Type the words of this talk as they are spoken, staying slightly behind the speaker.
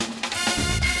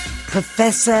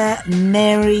Professor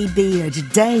Mary Beard,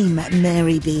 Dame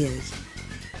Mary Beard,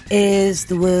 is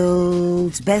the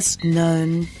world's best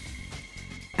known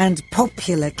and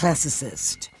popular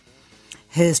classicist.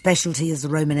 Her specialty is the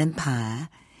Roman Empire,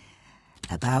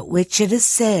 about which it is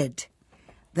said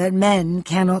that men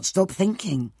cannot stop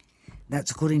thinking.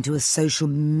 That's according to a social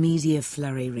media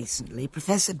flurry recently.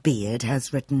 Professor Beard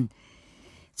has written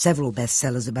several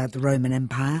bestsellers about the Roman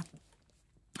Empire.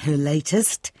 Her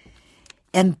latest,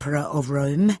 Emperor of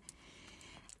Rome,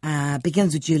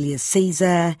 begins with Julius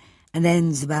Caesar and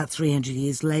ends about 300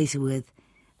 years later with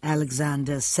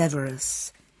Alexander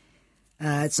Severus.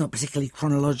 It's not particularly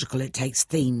chronological. It takes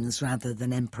themes rather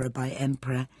than emperor by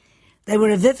emperor. They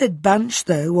were a vivid bunch,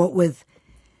 though, what with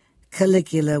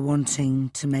Caligula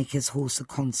wanting to make his horse a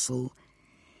consul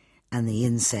and the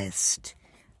incest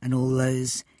and all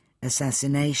those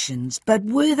assassinations. But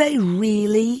were they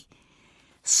really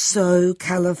so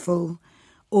colourful,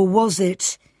 or was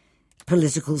it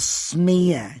political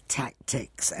smear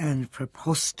tactics and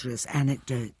preposterous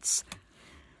anecdotes?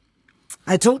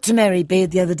 I talked to Mary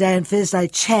Beard the other day, and first I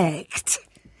checked.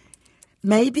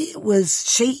 Maybe it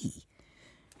was she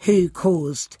who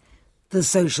caused the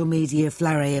social media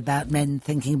flurry about men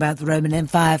thinking about the Roman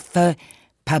Empire for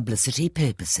publicity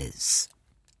purposes.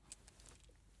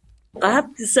 I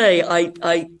have to say,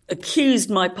 I accused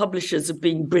my publishers of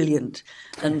being brilliant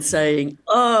and saying,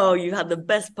 oh, you had the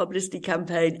best publicity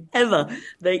campaign ever.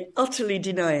 They utterly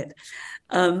deny it.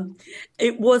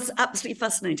 It was absolutely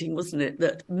fascinating, wasn't it,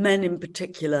 that men in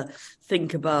particular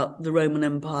think about the Roman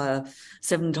Empire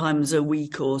 7 times a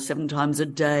week or 7 times a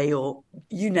day, or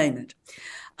you name it.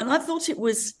 And I thought it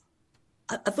was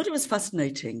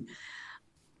fascinating.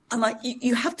 And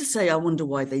you have to say, I wonder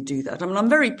why they do that. I mean, I'm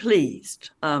very pleased.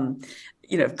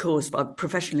 Of course,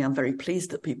 professionally, I'm very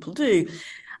pleased that people do.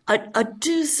 I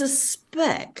do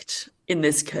suspect in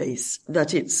this case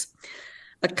that it's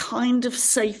a kind of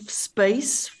safe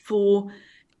space for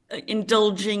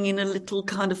indulging in a little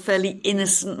kind of fairly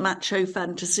innocent macho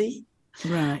fantasy.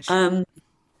 Right.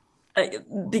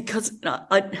 Because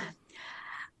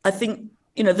I think,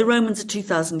 the Romans are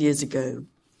 2,000 years ago.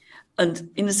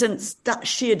 And in a sense, that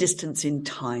sheer distance in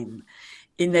time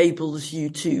enables you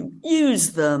to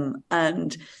use them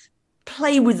and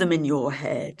play with them in your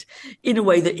head in a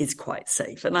way that is quite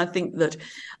safe. And I think that,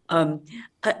 I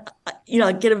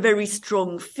get a very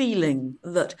strong feeling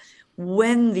that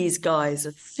when these guys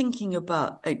are thinking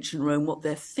about ancient Rome, what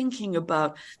they're thinking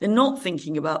about, they're not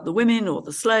thinking about the women or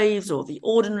the slaves or the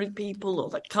ordinary people or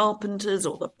the carpenters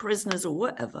or the prisoners or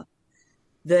whatever.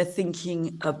 They're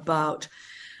thinking about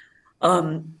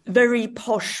very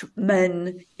posh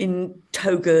men in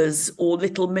togas or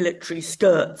little military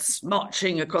skirts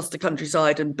marching across the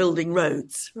countryside and building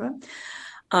roads. Right?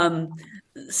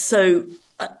 So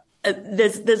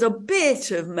there's a bit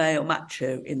of male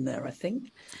macho in there, I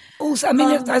think. Also, I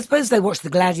mean, I suppose they watched The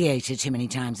Gladiator too many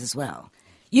times as well.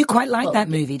 You quite liked that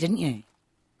movie, didn't you?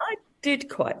 I did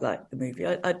quite like the movie.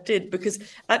 I did, because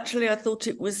actually I thought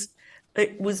it was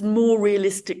more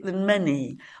realistic than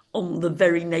many on the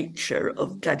very nature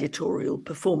of gladiatorial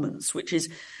performance, which is,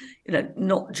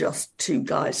 not just 2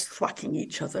 guys thwacking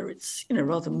each other. It's,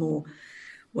 rather more,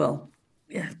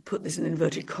 put this in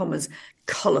inverted commas,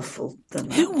 colourful than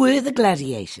that. Who were the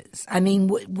gladiators? I mean,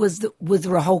 was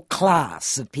there a whole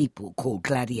class of people called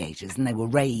gladiators and they were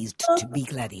raised to be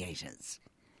gladiators?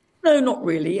 No, not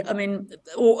really. I mean,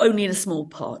 or only in a small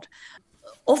part.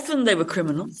 Often they were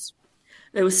criminals.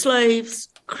 They were slaves,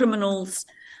 criminals,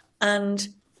 and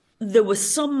there were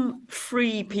some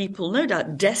free people, no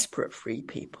doubt desperate free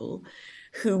people,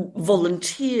 who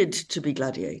volunteered to be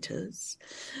gladiators.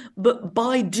 But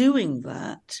by doing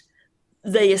that,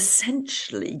 they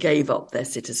essentially gave up their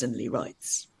citizenly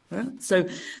rights. Right? So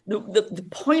the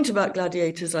point about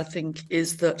gladiators, I think,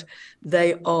 is that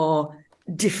they are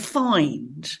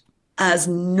defined as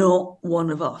not one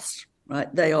of us.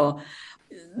 Right?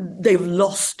 They've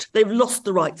lost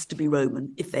the rights to be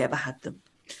Roman if they ever had them.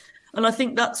 And I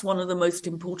think that's one of the most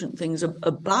important things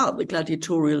about the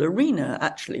gladiatorial arena,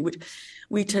 actually, which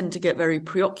we tend to get very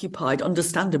preoccupied,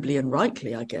 understandably and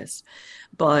rightly, I guess,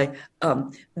 by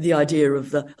the idea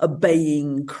of the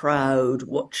obeying crowd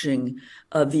watching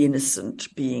the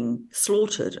innocent being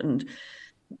slaughtered. And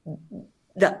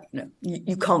that,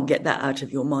 you can't get that out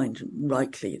of your mind,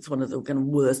 rightly. It's one of the kind of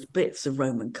worst bits of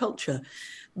Roman culture.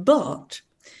 But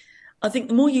I think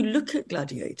the more you look at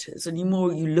gladiators and the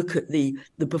more you look at the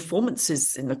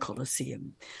performances in the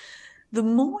Colosseum, the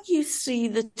more you see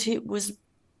that it was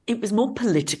it was more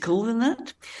political than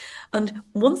that. And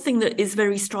one thing that is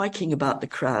very striking about the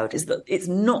crowd is that it's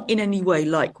not in any way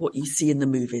like what you see in the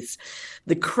movies.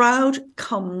 The crowd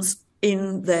comes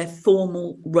in their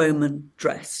formal Roman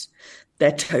dress,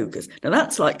 their togas. Now,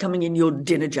 that's like coming in your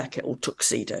dinner jacket or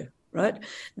tuxedo, right?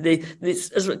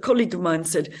 As a colleague of mine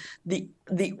said, the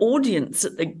audience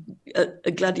at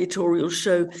a gladiatorial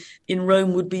show in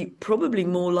Rome would be probably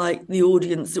more like the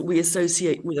audience that we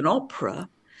associate with an opera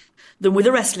than with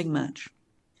a wrestling match.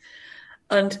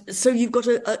 And so you've got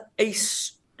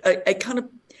a kind of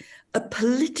a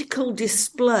political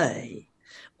display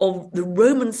of the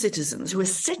Roman citizens who are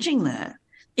sitting there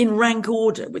in rank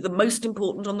order with the most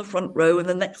important on the front row and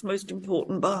the next most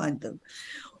important behind them,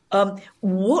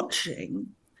 watching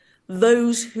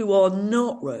those who are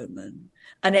not Roman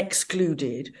and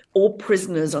excluded or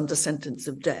prisoners under sentence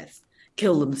of death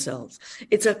kill themselves.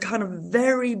 It's a kind of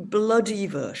very bloody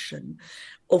version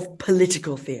of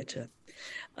political theatre.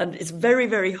 And it's very,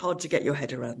 very hard to get your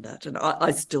head around that. And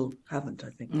I still haven't,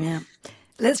 I think. Yeah.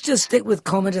 Let's just stick with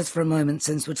Commodus for a moment,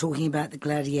 since we're talking about the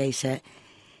gladiator.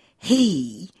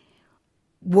 He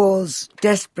was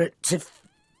desperate to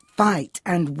fight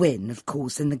and win, of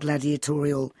course, in the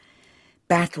gladiatorial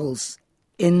battles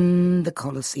in the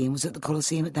Colosseum. Was it the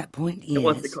Colosseum at that point? Yes. It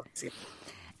was the Colosseum.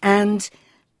 And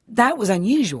that was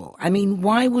unusual. I mean,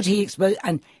 why would he expose...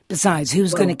 And besides,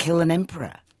 who's going to kill an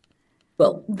emperor?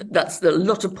 Well, that's a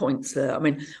lot of points there. I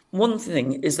mean, one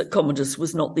thing is that Commodus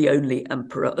was not the only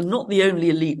emperor and not the only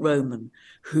elite Roman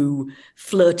who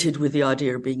flirted with the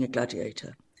idea of being a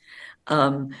gladiator.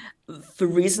 For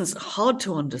reasons hard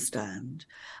to understand,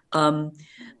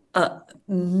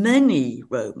 many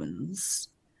Romans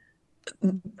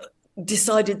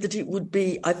decided that it would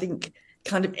be, I think,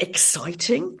 kind of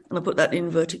exciting, and I put that in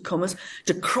inverted commas,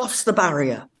 to cross the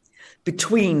barrier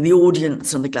between the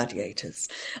audience and the gladiators.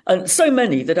 And so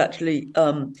many that actually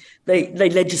they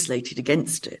legislated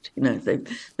against it. You know,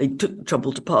 they took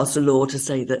trouble to pass a law to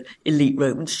say that elite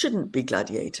Romans shouldn't be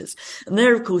gladiators. And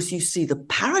there, of course, you see the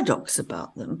paradox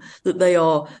about them, that they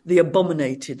are the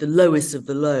abominated, the lowest of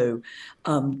the low,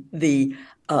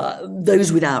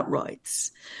 those without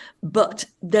rights. But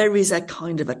there is a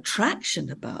kind of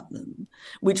attraction about them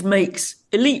which makes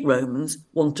elite Romans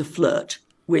want to flirt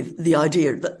with the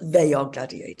idea that they are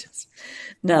gladiators.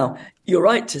 Now, you're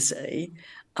right to say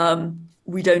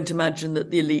we don't imagine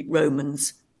that the elite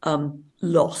Romans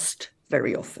lost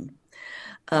very often.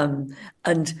 And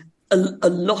a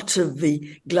lot of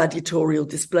the gladiatorial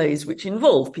displays which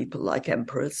involve people like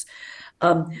emperors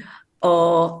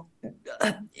are,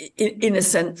 in a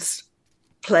sense,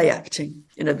 play acting.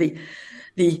 You know,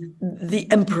 the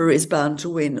emperor is bound to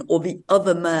win, or the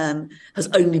other man has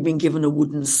only been given a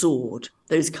wooden sword,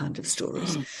 those kind of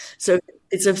stories. So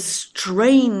it's a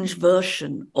strange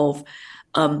version of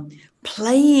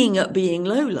playing at being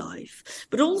low life,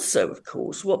 but also, of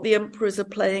course, what the emperors are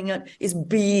playing at is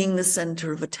being the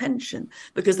center of attention,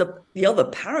 because the other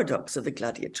paradox of the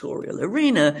gladiatorial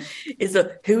arena is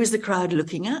that who is the crowd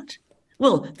looking at?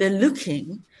 Well, they're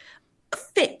looking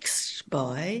fixed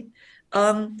by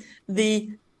the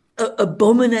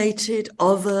abominated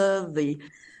other, the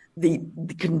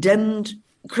condemned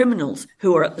criminals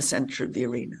who are at the center of the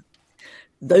arena.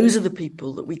 Those are the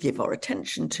people that we give our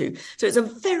attention to. So it's a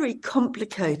very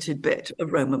complicated bit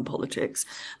of Roman politics.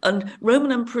 And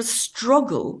Roman emperors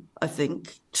struggle, I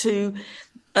think, to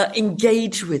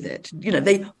engage with it. You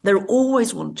know, they're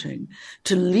always wanting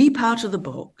to leap out of the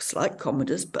box, like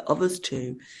Commodus, but others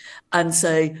too, and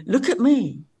say, look at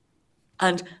me.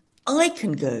 And I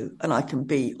can go and I can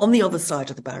be on the other side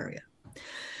of the barrier.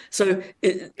 So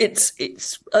it's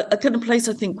a kind of place,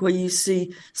 I think, where you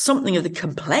see something of the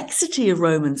complexity of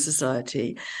Roman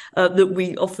society that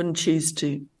we often choose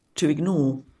to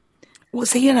ignore.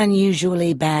 Was he an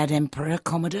unusually bad emperor,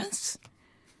 Commodus?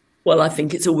 Well, I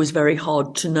think it's always very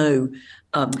hard to know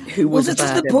who was a bad emperor. Well, this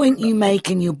is the point you make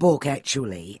in your book,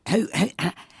 actually.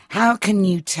 How can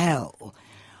you tell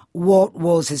what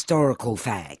was historical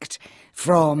fact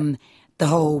from the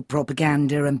whole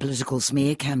propaganda and political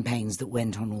smear campaigns that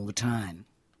went on all the time?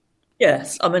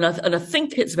 Yes, I mean, and I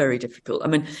think it's very difficult. I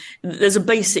mean, there's a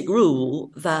basic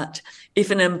rule that if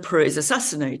an emperor is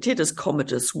assassinated, as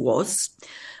Commodus was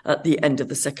at the end of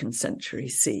the 2nd century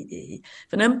CE,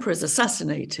 if an emperor is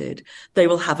assassinated, they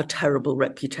will have a terrible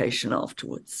reputation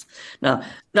afterwards. Now,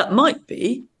 that might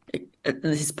be, and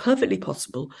this is perfectly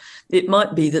possible, it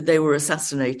might be that they were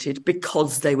assassinated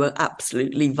because they were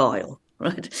absolutely vile,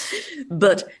 right?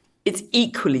 But it's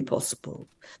equally possible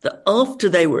that after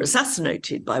they were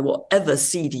assassinated by whatever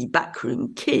seedy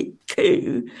backroom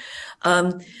coup,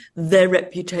 their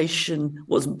reputation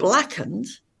was blackened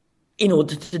in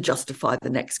order to justify the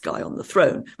next guy on the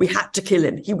throne. We had to kill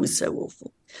him. He was so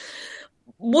awful.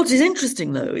 What is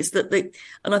interesting, though, is that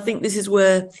and I think this is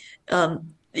where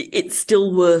it's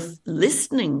still worth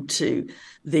listening to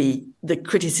the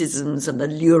criticisms and the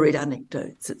lurid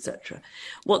anecdotes, etc.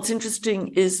 What's interesting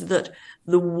is that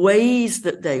the ways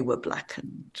that they were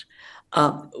blackened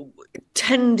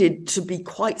tended to be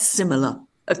quite similar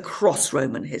across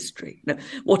Roman history.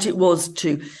 What it was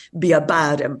to be a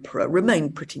bad emperor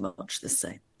remained pretty much the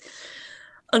same.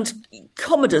 And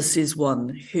Commodus is one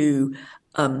who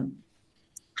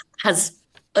has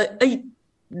a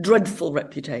dreadful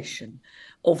reputation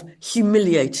of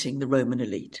humiliating the Roman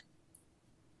elite.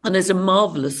 And there's a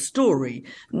marvellous story.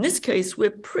 In this case,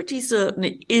 we're pretty certain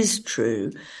it is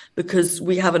true because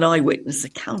we have an eyewitness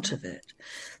account of it.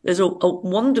 There's a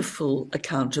wonderful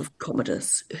account of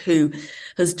Commodus, who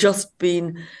has just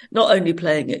been not only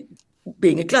playing at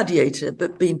being a gladiator,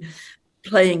 but been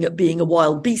playing at being a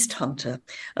wild beast hunter,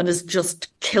 and has just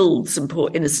killed some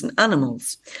poor innocent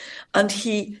animals. And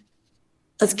he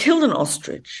has killed an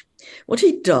ostrich. What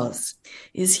he does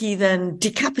is he then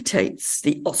decapitates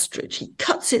the ostrich. He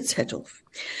cuts its head off,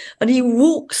 and he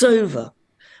walks over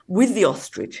with the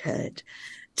ostrich head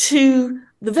to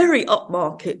the very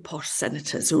upmarket posh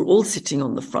senators who are all sitting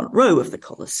on the front row of the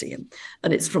Colosseum.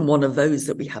 And it's from one of those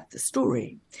that we have the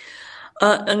story.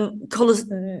 And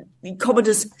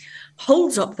Commodus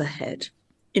holds up the head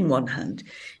in one hand.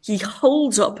 He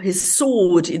holds up his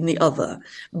sword in the other,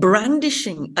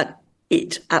 brandishing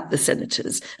it at the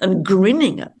senators and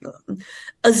grinning at them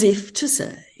as if to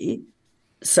say,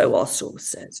 so our source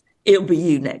says, it'll be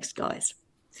you next, guys.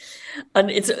 And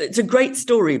it's a great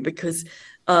story because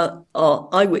our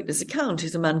eyewitness account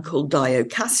is a man called Dio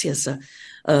Cassius,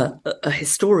 a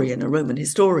historian, a Roman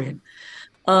historian,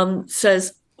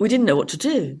 says, we didn't know what to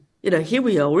do. Here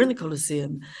we are, we're in the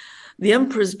Colosseum. The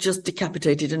emperor's just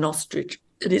decapitated an ostrich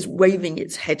and is waving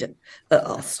its head at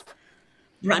us,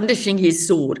 brandishing his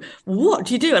sword. What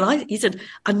do you do? And he said,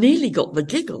 I nearly got the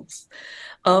giggles.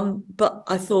 But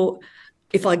I thought,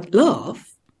 if I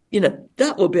laugh,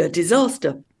 that will be a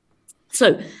disaster.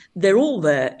 So they're all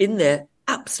there in their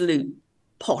absolute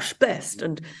posh best.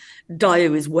 And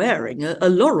Dio is wearing a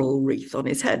laurel wreath on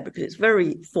his head because it's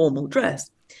very formal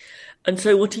dress. And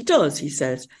so what he does, he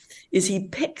says, is he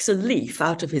picks a leaf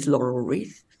out of his laurel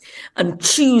wreath and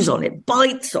chews on it,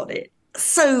 bites on it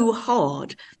so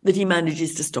hard that he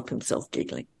manages to stop himself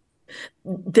giggling.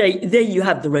 There you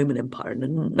have the Roman Empire in a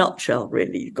nutshell,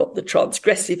 really. You've got the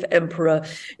transgressive emperor,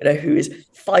 who is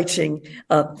fighting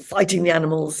the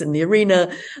animals in the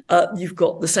arena. You've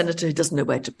got the senator who doesn't know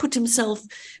where to put himself,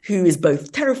 who is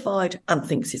both terrified and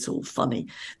thinks it's all funny,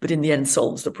 but in the end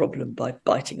solves the problem by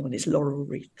biting on his laurel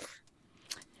wreath.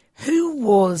 Who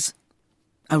was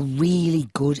a really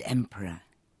good emperor?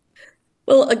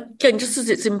 Well, again, just as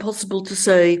it's impossible to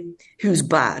say who's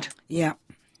bad. Yeah.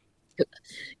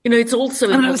 It's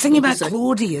also. I was thinking about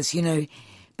Claudius,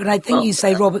 but I think you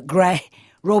say Robert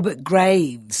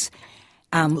Graves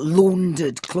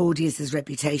laundered Claudius's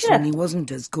reputation, and he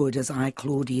wasn't as good as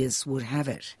Claudius would have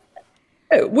it.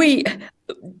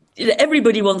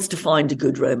 Everybody wants to find a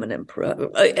good Roman emperor.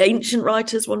 Ancient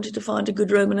writers wanted to find a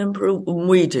good Roman emperor, and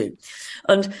we do.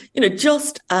 And,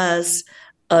 just as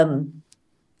you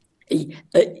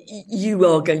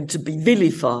are going to be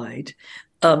vilified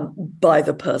by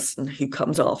the person who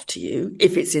comes after you,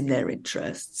 if it's in their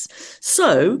interests.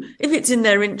 So if it's in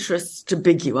their interests to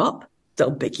big you up,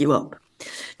 they'll big you up.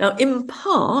 Now, in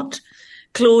part,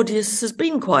 Claudius has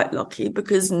been quite lucky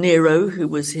because Nero, who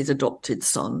was his adopted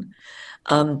son,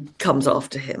 comes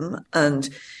after him, and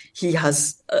he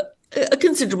has a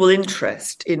considerable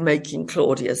interest in making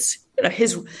Claudius,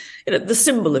 the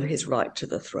symbol of his right to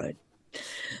the throne.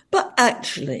 But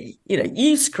actually,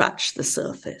 you scratch the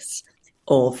surface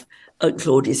of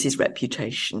Claudius's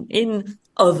reputation in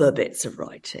other bits of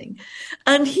writing,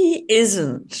 and he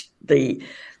isn't the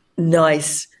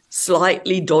nice,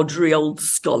 slightly doddery old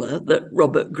scholar that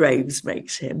Robert Graves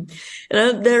makes him.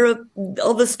 There are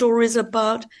other stories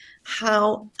about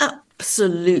how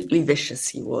absolutely vicious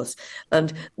he was.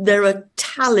 And there are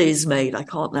tallies made. I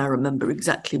can't now remember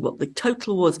exactly what the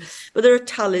total was, but there are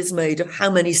tallies made of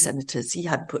how many senators he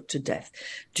had put to death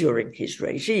during his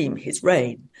regime, his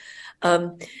reign.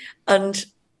 And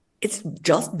it's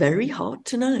just very hard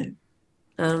to know.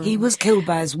 He was killed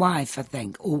by his wife, I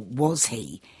think, or was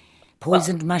he?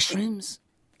 Poisoned mushrooms?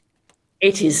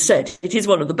 It is said, it is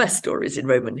one of the best stories in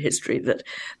Roman history that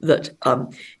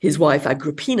his wife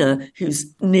Agrippina,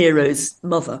 who's Nero's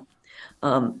mother,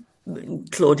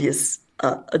 Claudius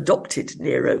adopted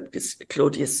Nero because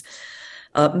Claudius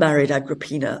married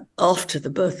Agrippina after the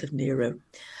birth of Nero.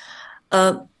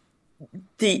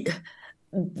 the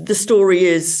story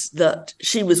is that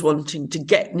she was wanting to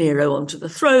get Nero onto the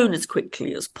throne as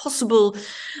quickly as possible,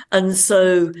 and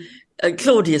so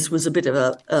Claudius was a bit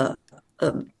of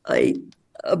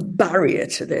a barrier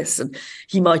to this, and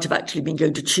he might have actually been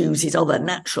going to choose his other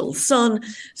natural son.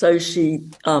 So she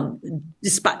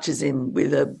dispatches him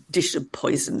with a dish of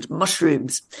poisoned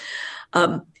mushrooms.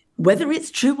 Whether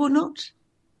it's true or not,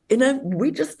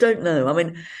 we just don't know. I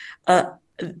mean,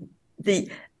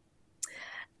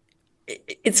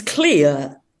 it's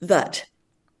clear that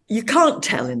you can't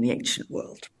tell in the ancient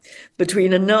world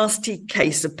between a nasty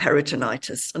case of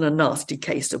peritonitis and a nasty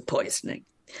case of poisoning.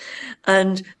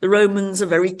 And the Romans are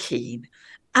very keen,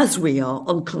 as we are,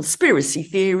 on conspiracy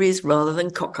theories rather than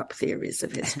cock-up theories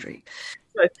of history.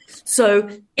 So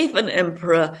if an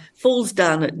emperor falls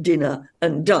down at dinner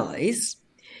and dies,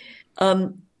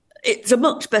 it's a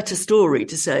much better story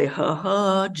to say,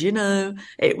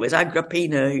 it was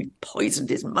Agrippina who poisoned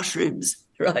his mushrooms,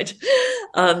 right?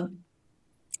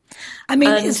 I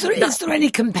mean, is there any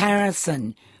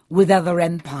comparison with other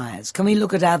empires? Can we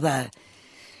look at other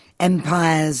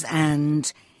empires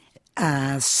and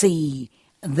see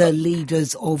the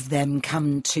leaders of them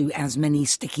come to as many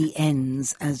sticky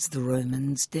ends as the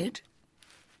Romans did?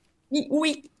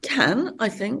 We can, I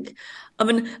think. I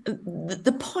mean,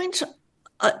 the point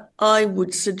I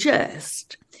would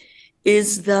suggest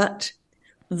is that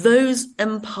those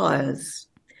empires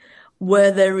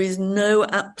where there is no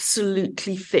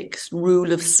absolutely fixed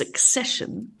rule of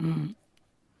succession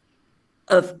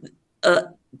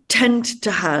tend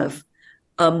to have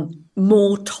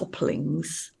more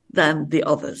topplings than the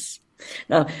others.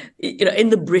 Now, in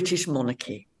the British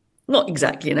monarchy, not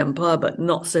exactly an empire, but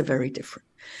not so very different.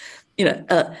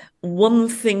 One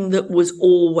thing that was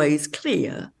always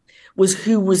clear was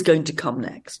who was going to come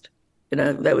next.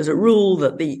 There was a rule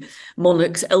that the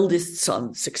monarch's eldest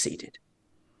son succeeded.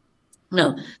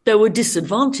 Now, there were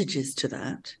disadvantages to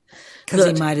that. Because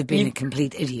he might have been a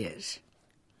complete idiot.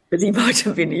 But he might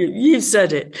have been, you've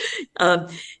said it.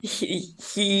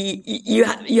 You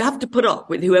have to put up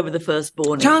with whoever the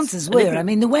firstborn is. Chances were, I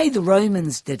mean, the way the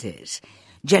Romans did it,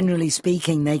 generally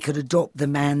speaking, they could adopt the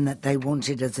man that they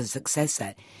wanted as a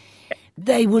successor.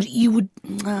 Not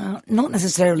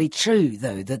necessarily true,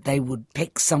 though, that they would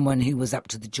pick someone who was up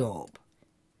to the job.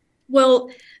 Well,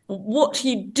 what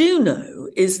you do know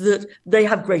is that they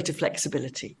have greater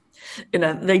flexibility.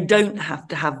 They don't have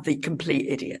to have the complete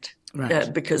idiot,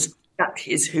 right, because that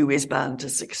is who is bound to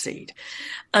succeed.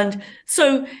 And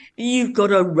so you've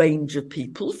got a range of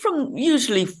people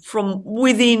usually from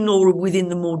within or within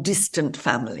the more distant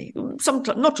family,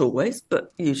 sometimes, not always,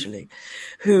 but usually,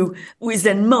 who is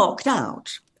then marked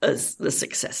out as the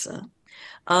successor,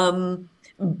 often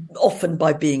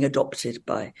by being adopted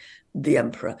by the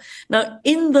emperor. Now,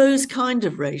 in those kind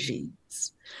of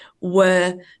regimes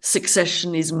where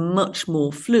succession is much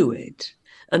more fluid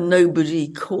and nobody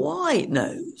quite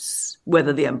knows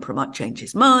whether the emperor might change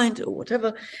his mind or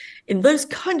whatever, in those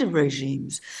kind of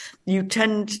regimes, you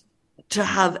tend to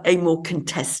have a more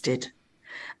contested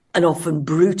and often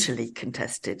brutally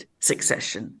contested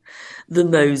succession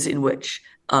than those in which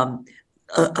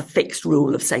a fixed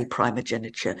rule of, say,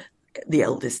 primogeniture, the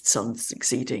eldest son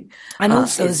succeeding. And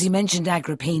also, as you mentioned,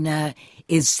 Agrippina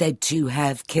is said to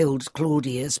have killed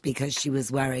Claudius because she was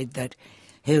worried that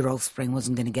her offspring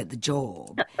wasn't going to get the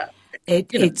job.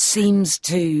 It seems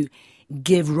to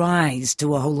give rise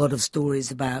to a whole lot of stories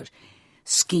about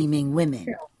scheming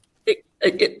women.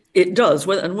 It does,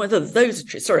 and whether those are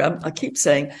true. Sorry, I keep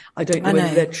saying I don't know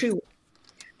whether they're true.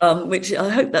 Which I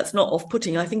hope that's not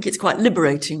off-putting. I think it's quite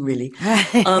liberating, really. Yeah.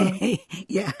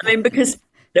 I mean, because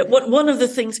one of the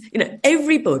things,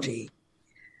 everybody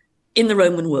in the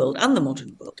Roman world and the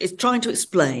modern world is trying to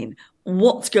explain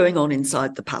what's going on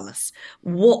inside the palace,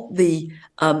 what the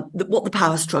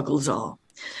power struggles are.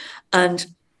 And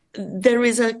there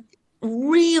is a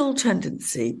real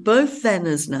tendency, both then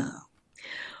as now,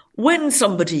 when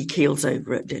somebody keels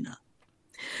over at dinner,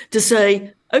 to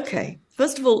say, okay,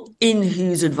 first of all, in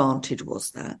whose advantage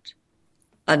was that?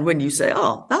 And when you say,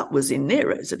 that was in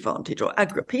Nero's advantage or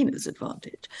Agrippina's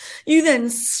advantage, you then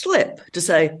slip to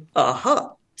say,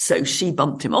 so she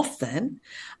bumped him off then,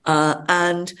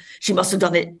 and she must have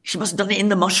done it. She must have done it in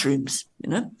the mushrooms,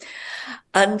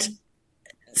 And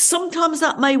sometimes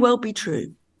that may well be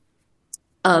true,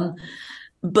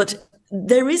 but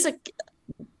there is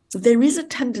a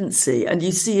tendency, and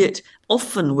you see it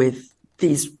often with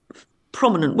these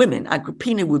prominent women.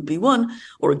 Agrippina would be one,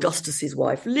 or Augustus's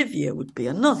wife Livia would be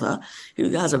another, who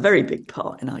has a very big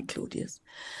part in I Claudius.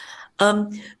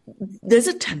 there's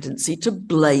a tendency to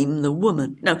blame the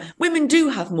woman. Now, women do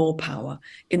have more power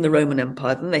in the Roman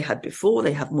Empire than they had before.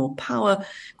 They have more power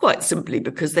quite simply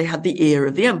because they had the ear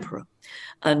of the emperor.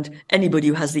 And anybody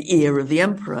who has the ear of the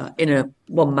emperor in a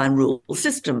one-man rule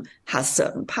system has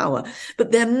certain power.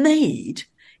 But they're made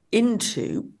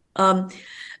into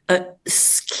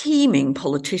scheming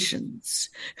politicians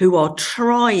who are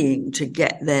trying to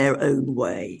get their own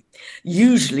way,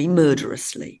 usually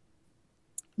murderously.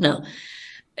 Now,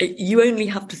 you only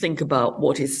have to think about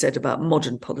what is said about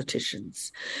modern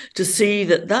politicians to see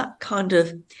that that kind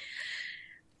of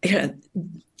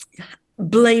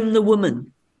blame the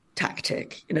woman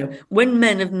tactic, when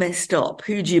men have messed up,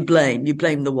 who do you blame? You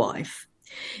blame the wife,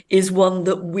 is one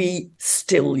that we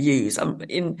still use.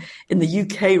 In the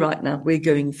UK right now, we're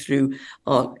going through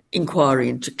our inquiry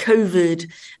into COVID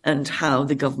and how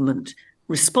the government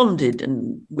responded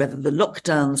and whether the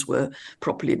lockdowns were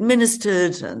properly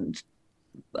administered and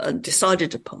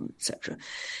decided upon, etc.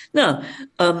 Now,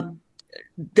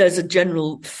 there's a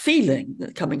general feeling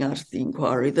that coming out of the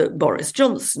inquiry that Boris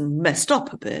Johnson messed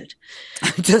up a bit.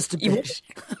 Just a bit.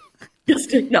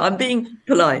 No, I'm being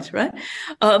polite, right?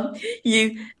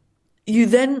 You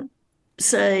then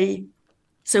say,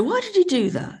 so why did he do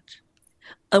that?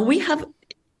 And we have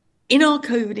in our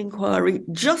COVID inquiry,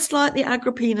 just like the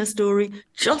Agrippina story,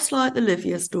 just like the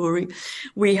Livia story,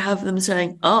 we have them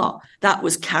saying, that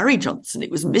was Carrie Johnson.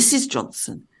 It was Mrs.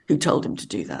 Johnson who told him to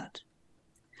do that.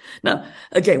 Now,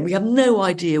 again, we have no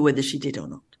idea whether she did or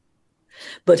not.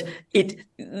 But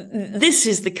this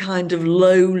is the kind of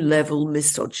low-level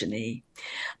misogyny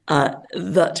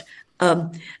that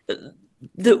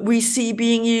we see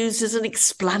being used as an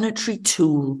explanatory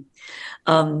tool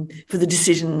for the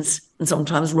decisions and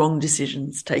sometimes wrong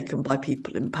decisions taken by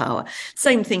people in power.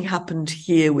 Same thing happened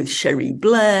here with Cherie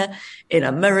Blair. In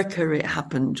America, it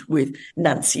happened with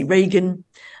Nancy Reagan,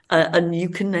 and you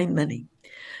can name many.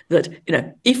 That,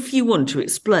 if you want to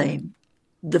explain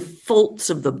the faults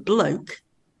of the bloke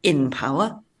in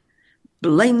power,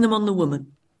 blame them on the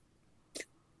woman.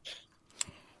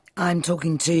 I'm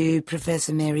talking to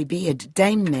Professor Mary Beard,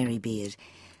 Dame Mary Beard,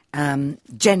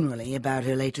 generally about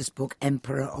her latest book,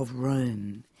 Emperor of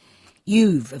Rome.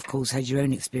 You've, of course, had your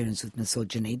own experience with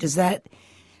misogyny. Does that,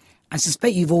 I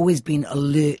suspect you've always been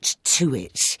alert to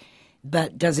it,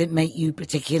 but does it make you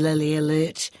particularly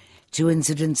alert to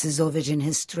incidences of it in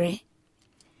history?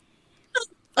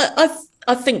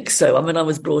 I think so. I mean, I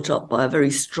was brought up by a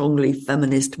very strongly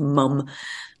feminist mum,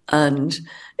 and,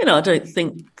 I don't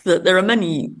think that there are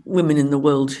many women in the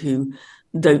world who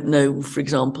don't know, for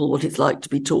example, what it's like to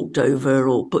be talked over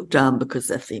or put down because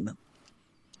they're female.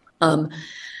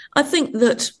 I think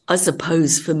that, I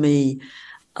suppose for me,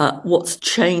 what's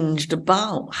changed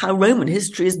about how Roman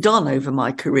history is done over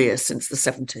my career since the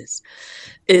 70s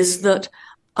is that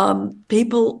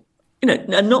people,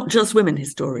 and not just women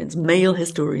historians, male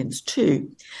historians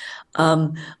too,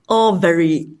 are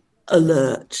very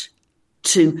alert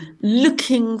to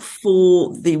looking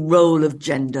for the role of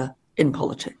gender in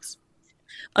politics.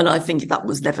 And I think that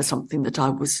was never something that I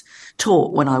was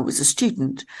taught when I was a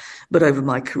student, but over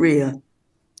my career,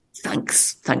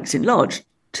 thanks in large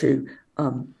to,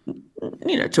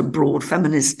 to broad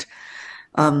feminist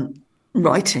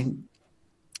writing,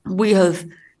 we have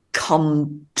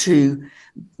come to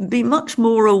be much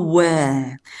more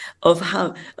aware of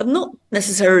not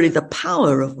necessarily the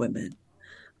power of women,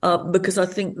 because I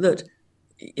think that,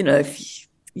 if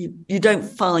you don't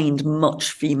find much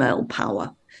female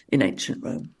power in ancient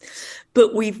Rome,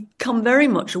 but we've come very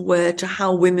much aware to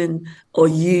how women are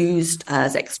used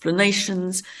as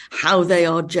explanations, how they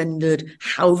are gendered,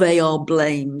 how they are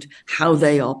blamed, how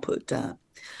they are put down.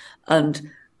 And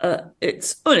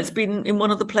it's been in one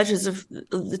of the pleasures of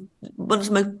one of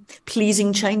the most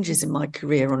pleasing changes in my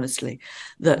career, honestly,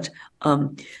 that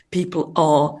people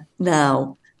are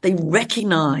now, they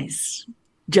recognise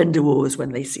gender wars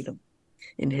when they see them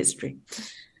in history.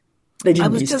 They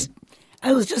didn't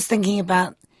I was just thinking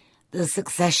about the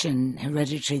succession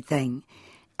hereditary thing.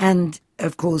 And,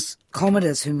 of course,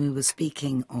 Commodus, whom we were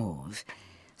speaking of,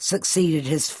 succeeded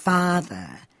his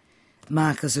father,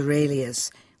 Marcus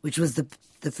Aurelius, which was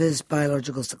the first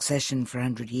biological succession for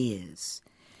 100 years.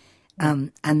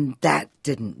 And that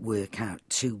didn't work out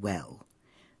too well.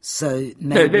 So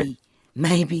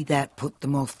maybe that put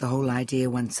them off the whole idea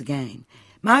once again.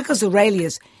 Marcus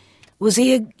Aurelius, was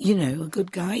he a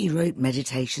good guy? He wrote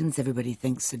Meditations. Everybody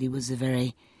thinks that he was a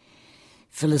very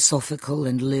philosophical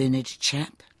and learned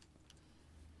chap.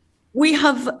 We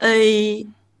have a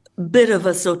bit of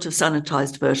a sort of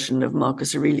sanitized version of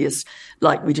Marcus Aurelius,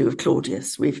 like we do of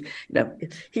Claudius.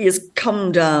 He has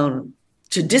come down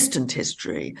to distant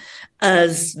history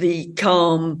as the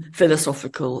calm,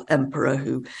 philosophical emperor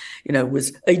who,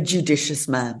 was a judicious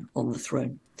man on the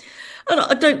throne. And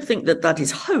I don't think that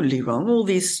is wholly wrong. All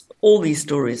these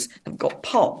stories have got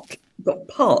parts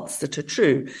that are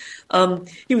true.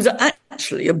 He was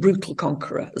actually a brutal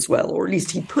conqueror as well, or at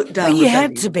least he put down. Well, you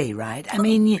had to be, right? I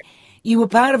mean, you were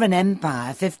part of an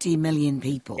empire, 50 million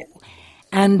people,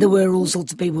 and there were all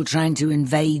sorts of people trying to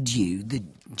invade you, the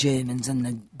Germans and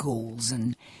the Gauls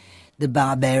and the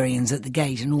barbarians at the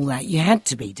gate and all that. You had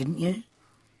to be, didn't you?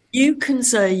 You can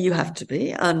say you have to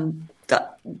be, and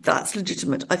that's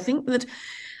legitimate. I think that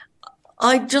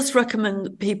I just recommend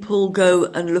that people go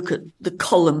and look at the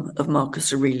column of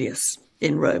Marcus Aurelius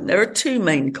in Rome. There are two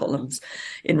main columns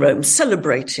in Rome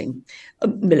celebrating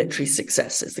military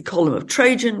successes. The column of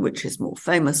Trajan, which is more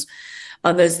famous,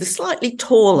 and there's the slightly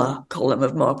taller column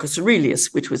of Marcus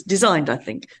Aurelius, which was designed, I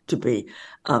think, to be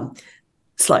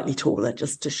slightly taller,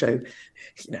 just to show,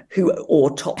 who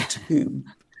o'ertopped whom.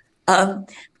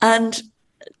 And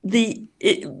the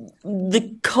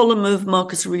column of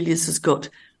Marcus Aurelius has got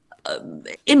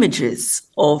images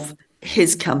of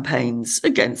his campaigns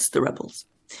against the rebels.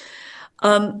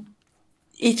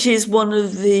 It is one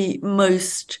of the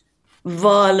most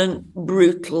violent,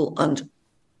 brutal, and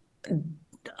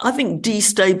I think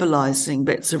destabilizing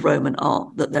bits of Roman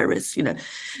art that there is,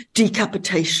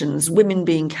 decapitations, women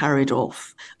being carried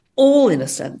off, all in a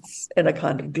sense, in a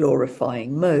kind of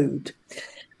glorifying mode.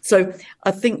 So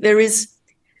I think there is,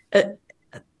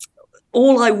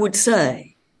 all I would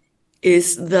say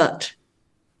is that,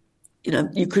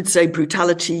 you could say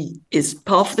brutality is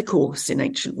par for the course in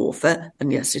ancient warfare,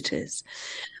 and yes, it is.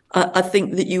 I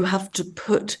think that you have to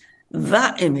put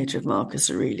that image of Marcus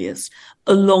Aurelius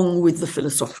along with the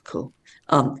philosophical,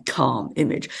 calm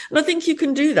image. And I think you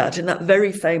can do that in that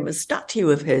very famous statue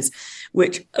of his,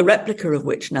 which a replica of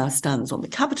which now stands on the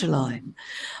Capitoline,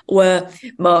 where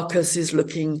Marcus is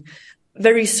looking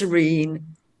very serene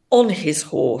on his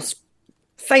horse,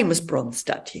 famous bronze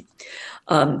statue.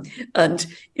 And,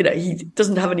 he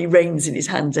doesn't have any reins in his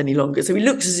hands any longer. So he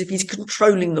looks as if he's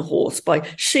controlling the horse by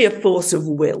sheer force of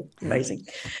will. Amazing.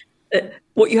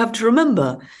 What you have to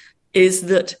remember is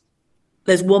that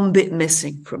there's one bit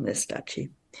missing from this statue.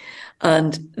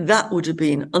 And that would have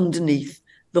been underneath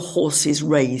the horse's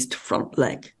raised front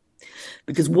leg.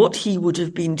 Because what he would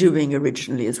have been doing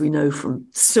originally, as we know from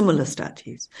similar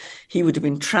statues, he would have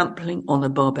been trampling on a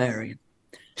barbarian.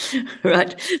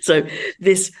 Right? So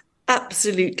this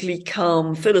absolutely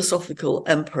calm, philosophical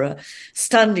emperor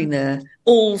standing there,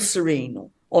 all serene,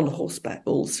 on horseback,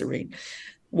 all serene.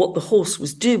 What the horse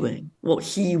was doing, what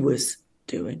he was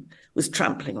doing, was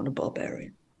trampling on a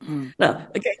barbarian. Mm. Now,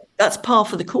 again, that's par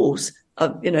for the course.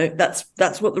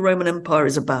 That's what the Roman Empire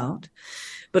is about.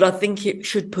 But I think it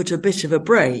should put a bit of a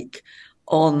brake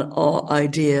on our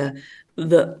idea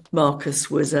that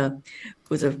Marcus was a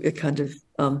kind of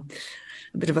a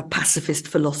bit of a pacifist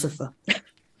philosopher.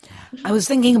 I was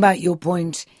thinking about your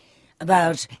point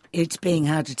about it being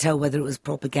hard to tell whether it was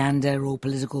propaganda or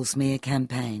political smear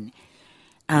campaign.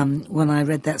 When I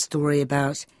read that story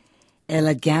about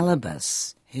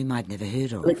Elagabalus, whom I'd never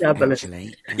heard of,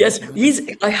 actually. Yes,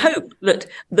 I hope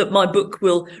that my book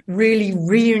will really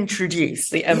reintroduce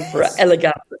the Emperor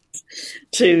Elagabalus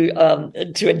to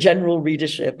a general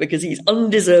readership, because he's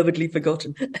undeservedly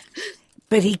forgotten.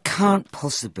 But he can't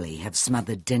possibly have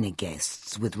smothered dinner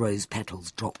guests with rose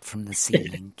petals dropped from the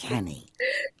ceiling, can he?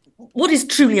 What is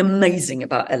truly amazing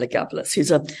about Elagabalus,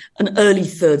 who's an early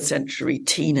 3rd century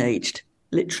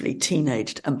literally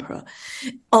teenaged emperor,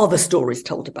 are the stories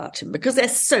told about him, because they're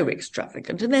so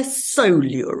extravagant and they're so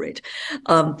lurid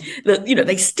that,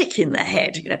 they stick in the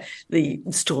head. The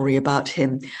story about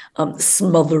him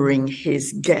smothering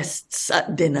his guests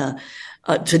at dinner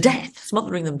to death,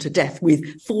 smothering them to death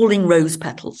with falling rose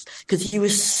petals, because he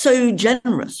was so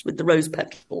generous with the rose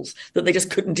petals that they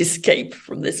just couldn't escape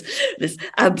from this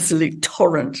absolute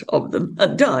torrent of them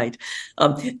and died.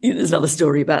 There's another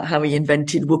story about how he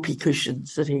invented whoopee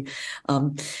cushions, that he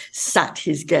sat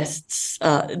his guests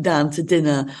down to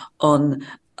dinner on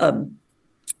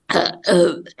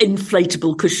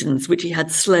inflatable cushions, which he had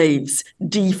slaves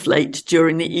deflate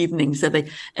during the evening, so they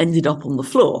ended up on the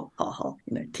floor.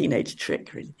 Teenage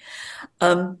trick, really.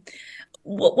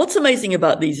 What's amazing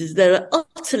about these is they're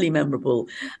utterly memorable,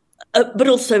 but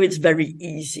also it's very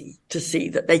easy to see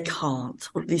that they can't,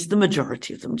 or at least the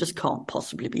majority of them just can't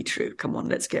possibly be true. Come on,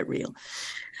 let's get real.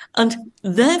 And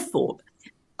therefore,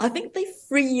 I think they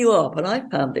free you up. And I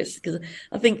found this because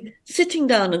I think sitting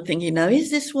down and thinking, now,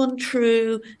 is this one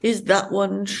true? Is that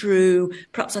one true?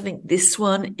 Perhaps I think this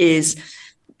one is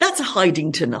that's a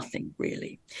hiding to nothing,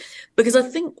 really. Because I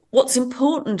think what's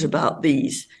important about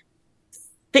these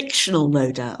fictional,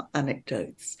 no doubt,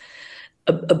 anecdotes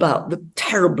about the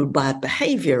terrible bad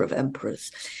behavior of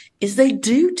emperors is they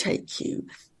do take you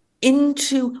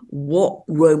into what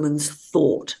Romans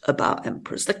thought about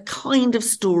emperors, the kind of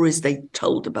stories they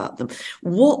told about them,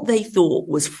 what they thought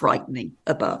was frightening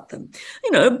about them.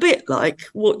 A bit like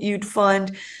what you'd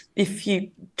find if you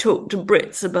talk to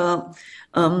Brits about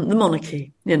the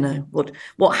monarchy.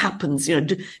 What happens?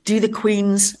 Do the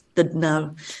queens, the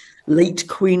now late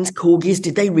queens' corgis,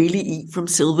 did they really eat from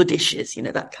silver dishes?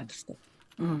 That kind of stuff.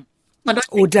 Mm.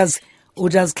 Or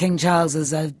does King Charles,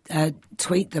 as a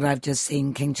tweet that I've just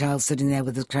seen, King Charles sitting there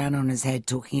with his crown on his head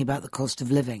talking about the cost of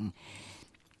living.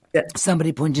 Yeah.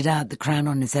 Somebody pointed out the crown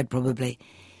on his head probably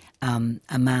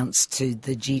amounts to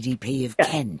the GDP of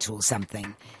Kent or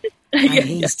something. And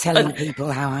he's telling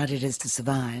people how hard it is to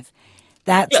survive.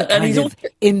 That's a kind of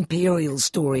imperial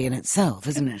story in itself,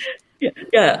 isn't it?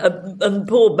 Yeah, and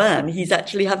poor man, he's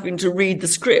actually having to read the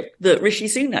script that Rishi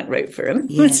Sunak wrote for him.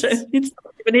 Yes. So it's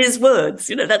not even his words.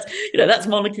 That's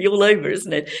monarchy all over,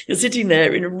 isn't it? You're sitting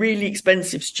there in a really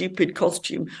expensive, stupid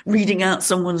costume, reading out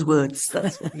someone's words.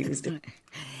 That's what he was doing.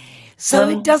 So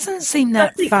it doesn't seem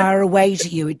that far away to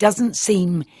you. It doesn't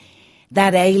seem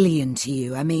that alien to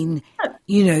you. I mean,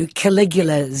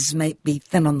 Caligula's may be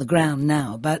thin on the ground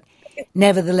now, but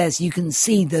nevertheless, you can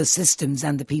see those systems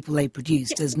and the people they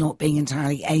produced as not being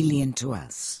entirely alien to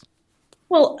us.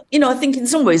 Well, I think in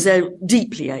some ways they're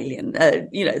deeply alien.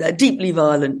 They're deeply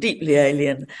violent, deeply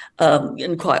alien,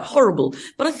 and quite horrible.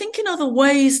 But I think in other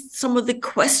ways, some of the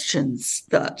questions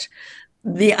that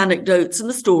the anecdotes and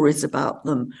the stories about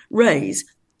them raise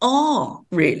are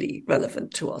really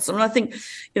relevant to us. I mean, I think,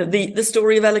 the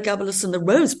story of Elagabalus and the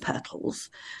rose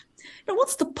petals,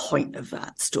 what's the point of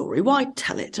that story? Why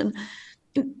tell it? And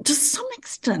to some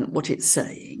extent, what it's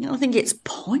saying, and I think its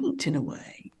point in a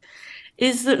way,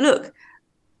 is that, look,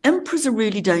 emperors are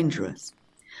really dangerous.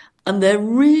 And they're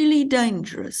really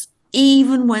dangerous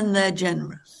even when they're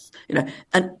generous.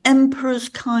 An emperor's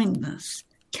kindness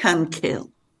can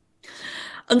kill.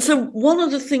 And so one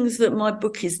of the things that my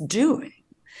book is doing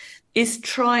is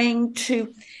trying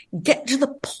to get to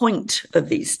the point of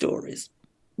these stories,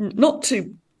 not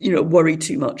to worry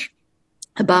too much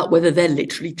about whether they're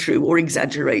literally true or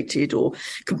exaggerated or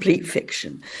complete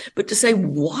fiction, but to say,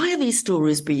 why are these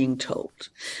stories being told?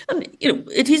 And,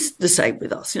 it is the same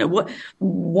with us.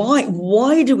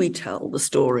 Why do we tell the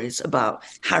stories about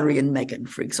Harry and Meghan,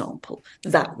 for example,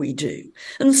 that we do?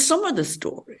 And some of the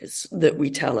stories that we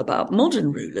tell about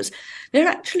modern rulers, they're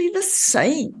actually the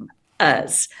same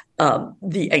as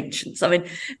the ancients. I mean,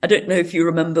 I don't know if you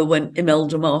remember when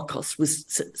Imelda Marcos was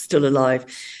still alive.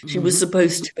 She was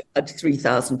supposed to have had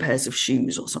 3,000 pairs of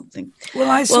shoes or something.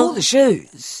 Well, I saw the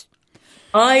shoes.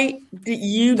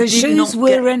 The shoes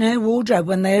were in her wardrobe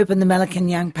when they opened the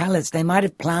Malacanang Palace. They might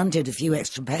have planted a few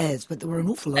extra pairs, but there were an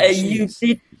awful lot of shoes.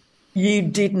 You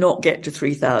did not get to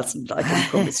 3,000, I can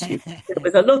promise you.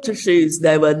 With a lot of shoes,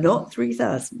 there were not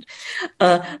 3,000.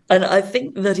 And I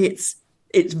think that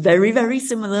it's very, very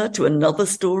similar to another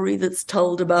story that's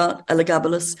told about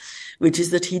Elagabalus, which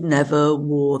is that he never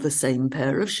wore the same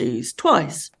pair of shoes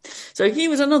twice. So he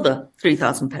was another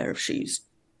 3,000 pair of shoes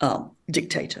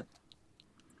dictator.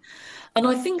 And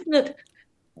I think that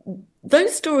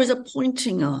those stories are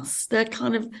pointing us, they're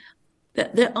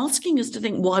asking us to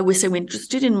think why we're so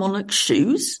interested in monarch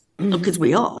shoes, because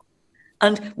we are.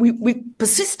 And we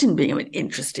persist in being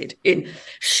interested in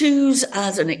shoes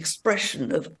as an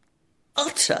expression of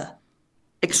utter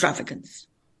extravagance.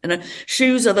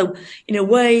 Shoes are in a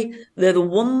way, they're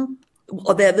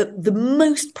the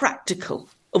most practical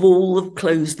of all the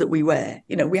clothes that we wear.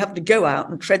 We have to go out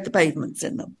and tread the pavements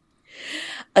in them.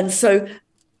 And so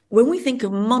when we think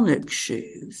of monarch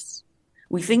shoes,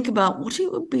 we think about what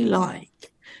it would be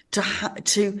like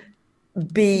to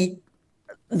be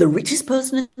the richest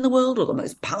person in the world or the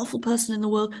most powerful person in the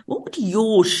world. What would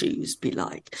your shoes be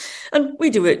like? And we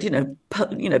do it,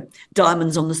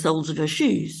 diamonds on the soles of her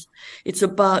shoes. It's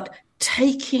about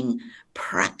taking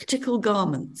practical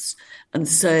garments and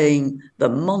saying the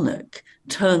monarch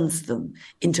turns them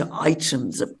into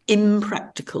items of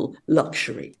impractical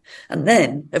luxury. And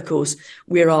then, of course,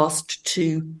 we're asked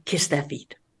to kiss their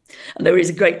feet. And there is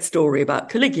a great story about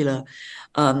Caligula,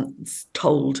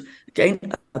 told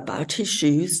again about his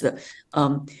shoes, that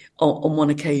on one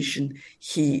occasion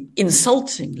he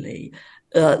insultingly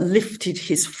lifted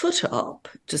his foot up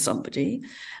to somebody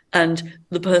and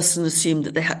the person assumed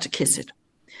that they had to kiss it.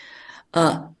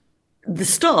 The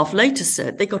staff later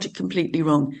said they got it completely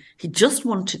wrong. He just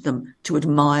wanted them to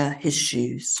admire his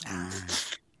shoes.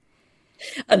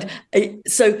 And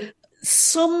so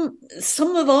some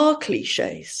of our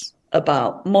cliches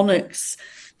about monarchs,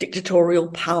 dictatorial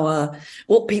power,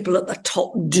 what people at the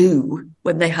top do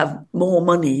when they have more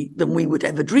money than we would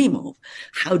ever dream of.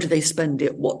 How do they spend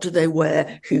it? What do they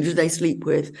wear? Who do they sleep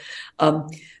with?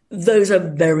 Those are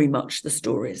very much the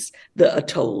stories that are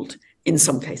told in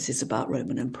some cases about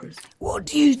Roman emperors.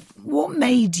 What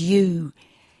made you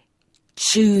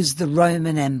choose the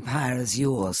Roman Empire as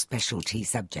your specialty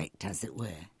subject, as it were?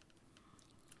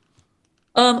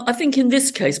 I think in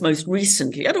this case, most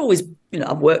recently, I'd always,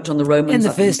 I've worked on the Romans. In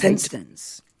the first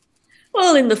instance?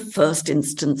 Well, in the first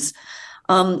instance,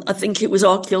 I think it was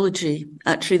archaeology,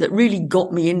 actually, that really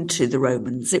got me into the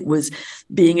Romans. It was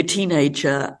being a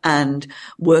teenager and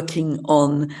working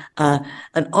on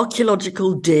an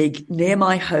archaeological dig near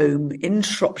my home in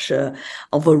Shropshire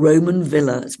of a Roman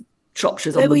villa.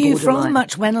 Shropshire's on the borderline. Where were you from?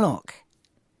 Much Wenlock?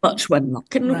 Much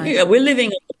Wenlock. And right. We're living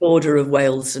on the border of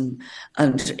Wales and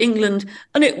England,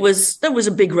 and there was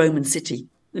a big Roman city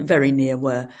very near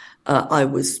where I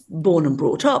was born and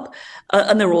brought up,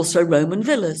 and there were also Roman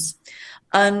villas.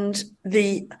 And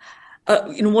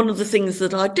one of the things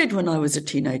that I did when I was a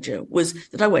teenager was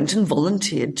that I went and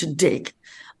volunteered to dig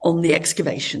on the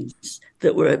excavations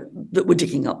that were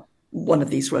digging up one of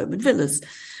these Roman villas.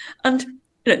 And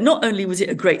not only was it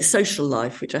a great social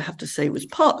life, which I have to say was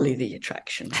partly the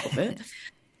attraction of it,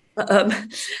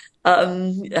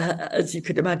 as you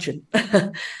could imagine,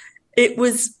 it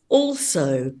was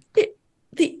also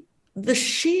the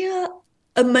sheer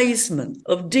amazement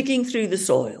of digging through the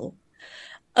soil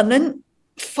and then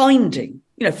finding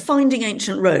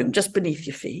ancient Rome just beneath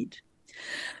your feet.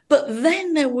 But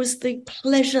then there was the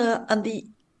pleasure and the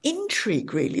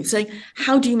intrigue, really, of saying,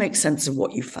 how do you make sense of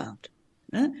what you found?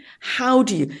 How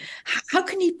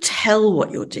can you tell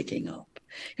what you're digging up?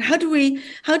 How do we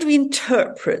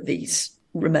interpret these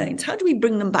remains? How do we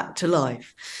bring them back to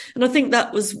life? And I think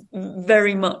that was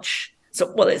very much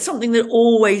it's something that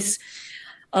always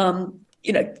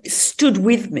stood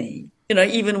with me.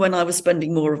 Even when I was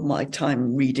spending more of my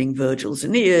time reading Virgil's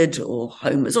Aeneid or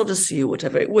Homer's Odyssey or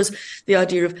whatever, it was the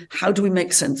idea of how do we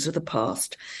make sense of the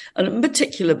past? And in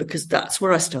particular, because that's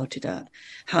where I started at.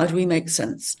 How do we make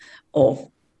sense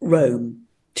of Rome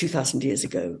 2,000 years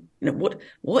ago?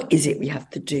 What is it we have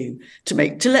to do to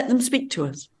let them speak to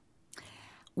us?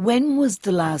 When was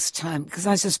the last time? Because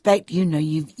I suspect you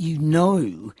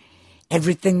know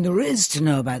everything there is to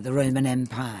know about the Roman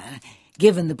Empire,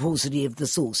 given the paucity of the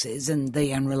sources and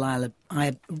the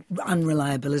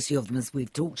unreliability of them, as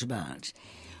we've talked about.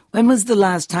 When was the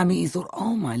last time that you thought,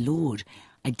 oh, my Lord,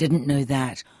 I didn't know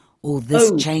that, or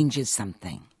this changes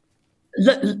something?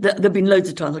 There have been loads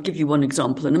of times. I'll give you one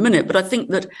example in a minute, but I think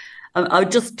that I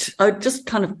would just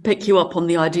kind of pick you up on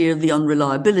the idea of the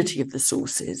unreliability of the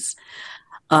sources.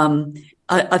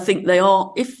 I think they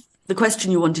are, if the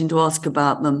question you're wanting to ask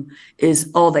about them is,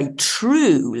 are they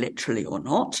true, literally, or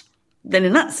not? Then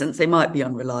in that sense, they might be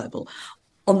unreliable.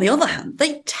 On the other hand,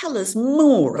 they tell us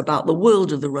more about the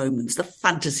world of the Romans, the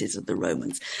fantasies of the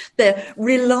Romans. They're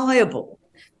reliable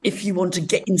if you want to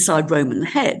get inside Roman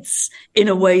heads in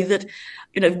a way that,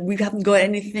 we haven't got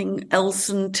anything else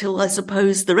until, I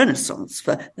suppose, the Renaissance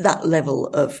for that level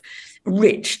of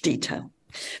rich detail.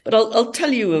 But I'll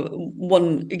tell you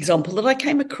one example that I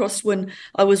came across when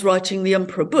I was writing the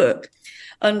Emperor book.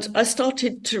 And I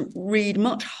started to read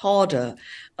much harder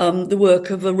the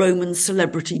work of a Roman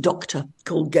celebrity doctor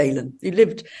called Galen. He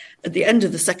lived at the end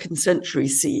of the 2nd century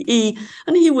CE,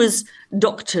 and he was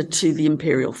doctor to the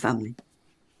imperial family.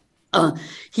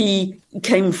 He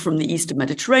came from the Eastern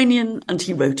Mediterranean, and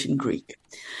he wrote in Greek.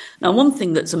 Now, one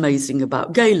thing that's amazing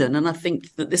about Galen, and I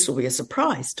think that this will be a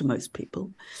surprise to most people,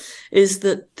 is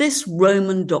that this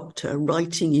Roman doctor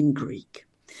writing in Greek,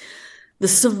 the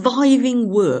surviving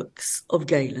works of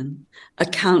Galen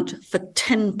account for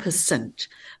 10%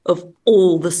 of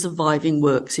all the surviving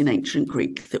works in ancient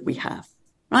Greek that we have,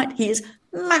 right? He is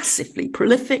massively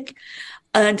prolific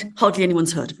and hardly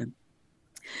anyone's heard of him.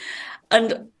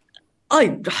 And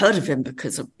I heard of him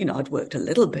because I'd worked a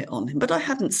little bit on him, but I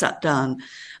hadn't sat down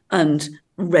and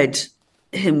read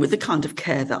him with the kind of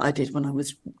care that I did when I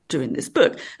was doing this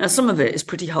book. Now, some of it is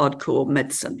pretty hardcore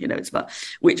medicine. It's about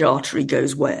which artery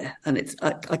goes where. And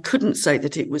I couldn't say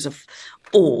that it was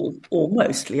all or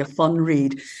mostly a fun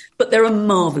read, but there are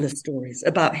marvelous stories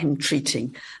about him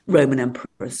treating Roman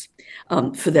emperors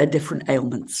for their different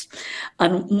ailments.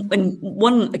 And on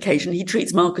one occasion, he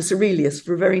treats Marcus Aurelius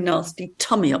for a very nasty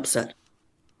tummy upset.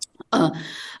 And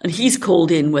he's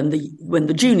called in when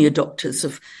the junior doctors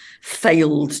have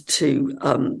failed to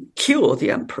cure the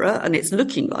emperor, and it's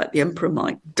looking like the emperor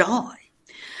might die.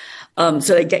 So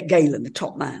they get Galen, the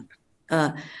top man,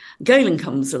 Galen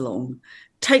comes along,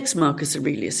 takes Marcus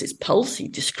Aurelius's pulse, he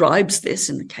describes this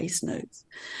in the case notes,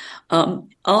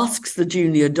 asks the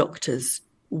junior doctors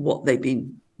what they've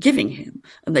been giving him,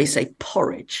 and they say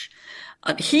porridge.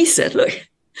 And he said, look,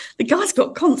 the guy's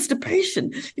got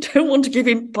constipation. You don't want to give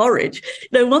him porridge.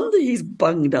 No wonder he's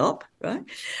bunged up, right?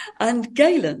 And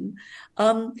Galen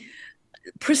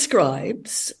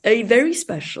prescribes a very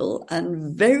special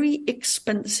and very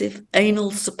expensive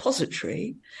anal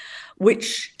suppository,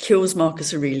 which cures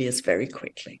Marcus Aurelius very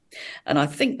quickly. And I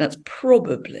think that's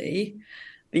probably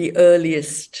the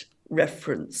earliest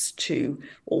reference to,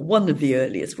 or one of the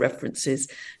earliest references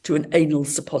to, an anal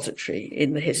suppository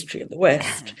in the history of the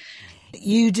West.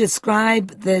 You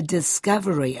describe the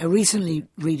discovery, a recently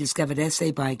rediscovered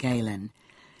essay by Galen,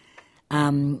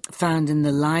 found in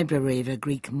the library of a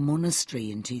Greek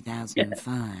monastery in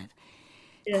 2005,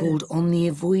 called On the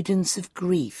Avoidance of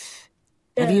Grief.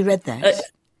 Have you read that?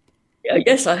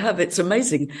 Yes, I have. It's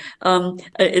amazing.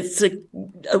 It's a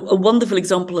wonderful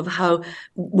example of how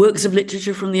works of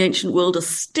literature from the ancient world are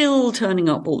still turning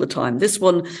up all the time. This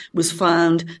one was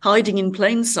found hiding in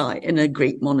plain sight in a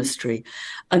Greek monastery.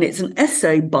 And it's an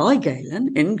essay by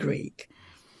Galen in Greek.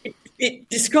 It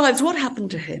describes what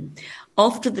happened to him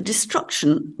after the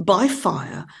destruction by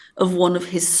fire of one of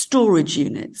his storage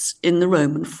units in the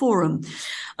Roman Forum.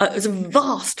 It was a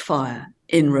vast fire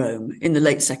in Rome in the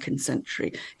late 2nd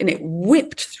century, and it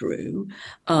whipped through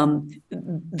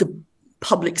the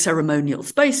public ceremonial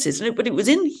spaces. But it was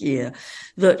in here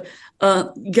that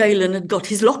Galen had got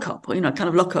his lockup, kind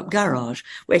of lockup garage,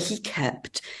 where he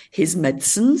kept his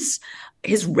medicines,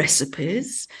 his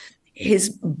recipes, his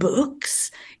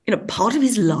books, part of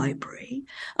his library,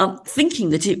 thinking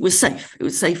that it was safe. It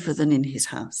was safer than in his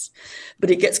house. But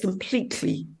it gets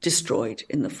completely destroyed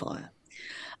in the fire.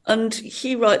 And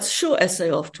he writes a short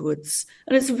essay afterwards,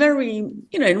 and it's very,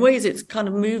 in ways it's kind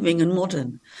of moving and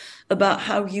modern, about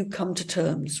how you come to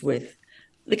terms with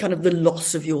the kind of the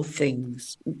loss of your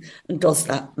things, and does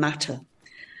that matter?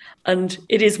 And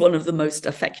it is one of the most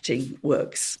affecting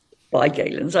works by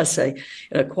Galen. As I say,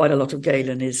 quite a lot of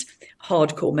Galen is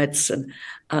hardcore medicine,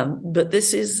 but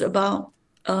this is about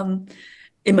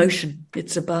emotion.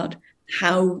 It's about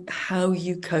how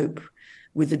you cope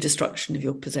with the destruction of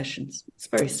your possessions. It's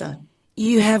very sad.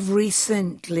 You have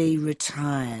recently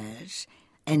retired,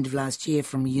 end of last year,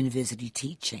 from university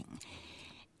teaching.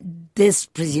 This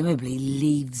presumably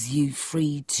leaves you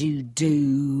free to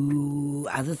do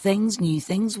other things, new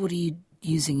things. What are you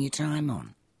using your time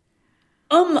on?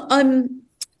 I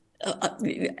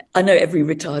know every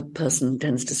retired person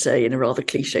tends to say in a rather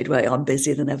cliched way, I'm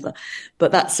busier than ever,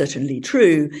 but that's certainly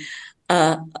true.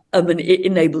 It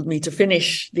enabled me to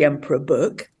finish the Emperor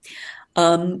book.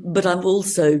 But I've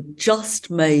also just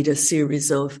made a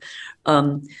series of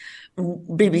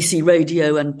BBC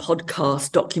radio and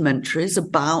podcast documentaries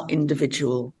about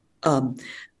individual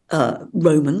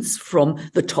Romans, from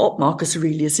the top, Marcus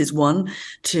Aurelius is one,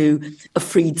 to a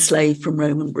freed slave from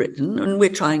Roman Britain. And we're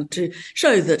trying to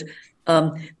show that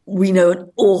we know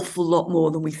an awful lot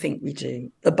more than we think we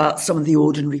do about some of the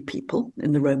ordinary people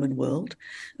in the Roman world.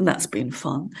 And that's been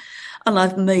fun. And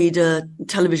I've made a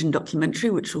television documentary,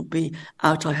 which will be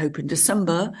out, I hope, in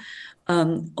December,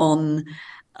 on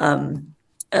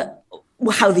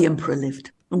how the emperor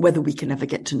lived and whether we can ever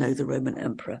get to know the Roman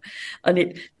emperor. And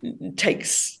it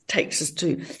takes us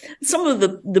to some of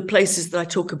the places that I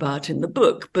talk about in the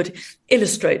book, but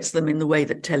illustrates them in the way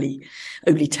that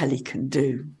only telly can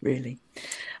do, really.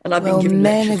 And I've been giving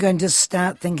men lectures. are going to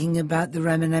start thinking about the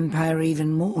Roman Empire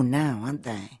even more now, aren't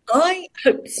they? I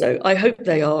hope so. I hope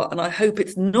they are. And I hope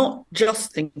it's not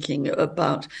just thinking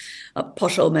about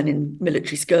posh old men in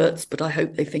military skirts, but I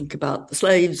hope they think about the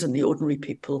slaves and the ordinary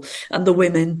people and the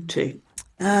women too.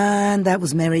 And that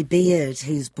was Mary Beard,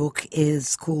 whose book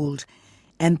is called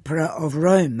Emperor of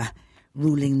Rome,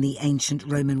 Ruling the Ancient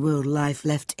Roman World, Life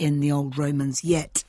Left in the Old Romans Yet.